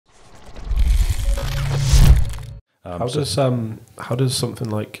How does something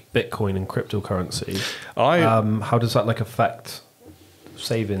like Bitcoin and cryptocurrency, how does that like affect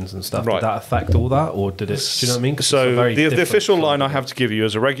savings and stuff? Did that affect all that, or did it? Do you know what I mean? So the official line I have to give you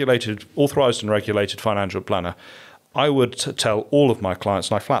as a authorized and regulated financial planner, I would tell all of my clients,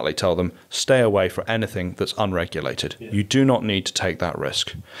 and I flatly tell them, stay away from anything that's unregulated. Yeah. You do not need to take that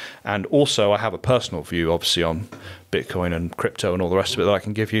risk. And also, I have a personal view, obviously, on Bitcoin and crypto and all the rest of it that I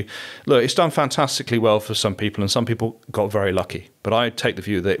can give you. Look, it's done fantastically well for some people, and some people got very lucky. But I take the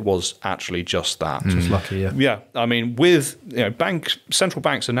view that it was actually just that. Just lucky, yeah. Yeah, I mean, with central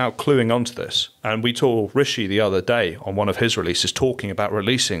banks are now cluing onto this. And we saw Rishi the other day on one of his releases talking about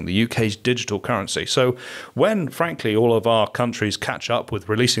releasing the UK's digital currency. So when, frankly, all of our countries catch up with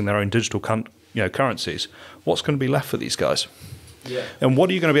releasing their own digital currencies, what's going to be left for these guys? Yeah. And what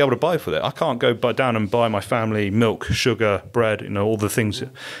are you going to be able to buy for it? I can't go down and buy my family milk, sugar, bread, all the things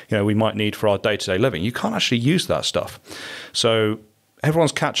we might need for our day-to-day living. You can't actually use that stuff. So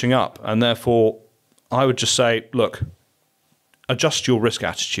everyone's catching up, and therefore I would just say, look, adjust your risk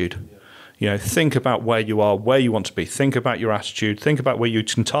attitude. Think about where you are, where you want to be. Think about your attitude. Think about where you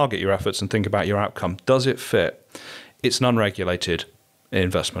can target your efforts, and think about your outcome. Does it fit? It's an unregulated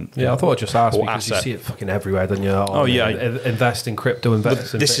investment. Yeah, I thought I'd just ask because you see it fucking everywhere, don't you? Invest in crypto,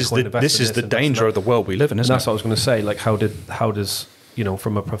 invest in Bitcoin. This is the danger of the world we live in, isn't it? That's what I was going to say. Like, how does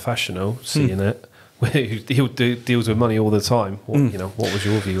from a professional seeing it, who deals with money all the time, what was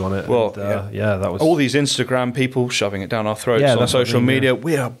your view on it? Well, that was all these Instagram people shoving it down our throats on social media.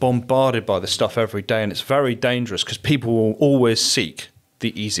 We are bombarded by this stuff every day, and it's very dangerous because people will always seek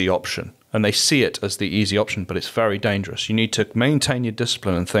the easy option. And they see it as the easy option, but it's very dangerous. You need to maintain your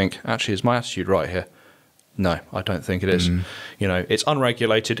discipline and think, actually, is my attitude right here? No, I don't think it is. It's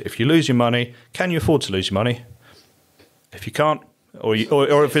unregulated. If you lose your money, can you afford to lose your money? If you can't, or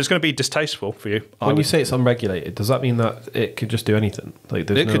if it's going to be distasteful for you. When you say it's unregulated, does that mean that it could just do anything? Like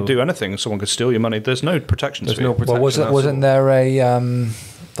it could do anything. Someone could steal your money. There's no protections. There's no protection. Well, wasn't there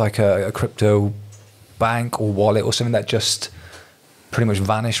a crypto bank or wallet or something that just pretty much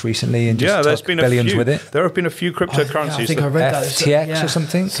vanished recently and just there's been billions with it? There have been a few cryptocurrencies. I think I read that. FTX or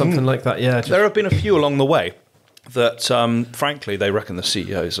something? Something like that, yeah. There have been a few along the way that, frankly, they reckon the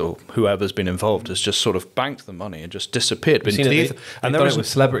CEOs or whoever's been involved has just sort of banked the money and just disappeared. And there was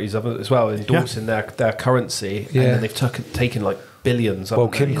celebrities as well endorsing their currency, and then they've taken like billions. Well,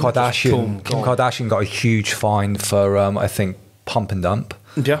 Kim Kardashian got a huge fine for, I think, pump and dump,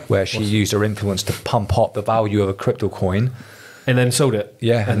 where she used her influence to pump up the value of a crypto coin. And then sold it.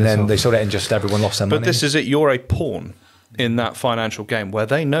 Yeah, and then they sold it and just everyone lost their money. But this is it. You're a pawn in that financial game where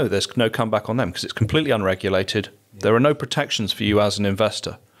they know there's no comeback on them because it's completely unregulated. There are no protections for you as an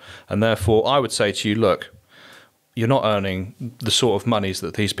investor. And therefore, I would say to you, look, you're not earning the sort of monies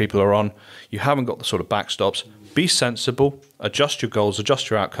that these people are on. You haven't got the sort of backstops. Be sensible, adjust your goals, adjust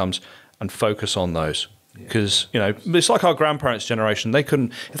your outcomes, and focus on those. Because it's like our grandparents' generation. If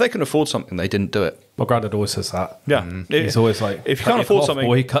they couldn't afford something, they didn't do it. My granddad always says that. Yeah, he's always like, if you can't afford something,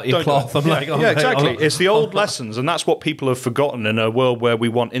 boy, cut your cloth. I'm like, yeah, exactly. It's the old lessons, and that's what people have forgotten in a world where we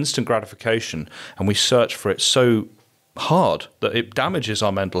want instant gratification and we search for it so hard that it damages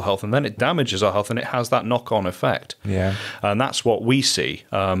our mental health, and then it damages our health, and it has that knock-on effect. Yeah, and that's what we see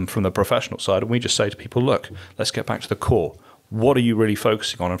from the professional side, and we just say to people, look, let's get back to the core. What are you really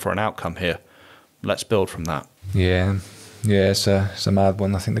focusing on, and for an outcome here? Let's build from that. Yeah, it's a mad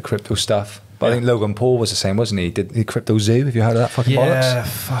one. I think the crypto stuff. But I think Logan Paul was the same, wasn't he? Did the Crypto Zoo? Have you heard of that fucking bollocks? Yeah,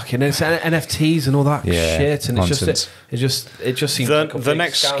 fucking. It's NFTs and all that shit, and nonsense. it just seems the like a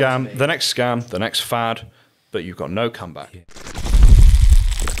next scam, the next fad, but you've got no comeback. Yeah.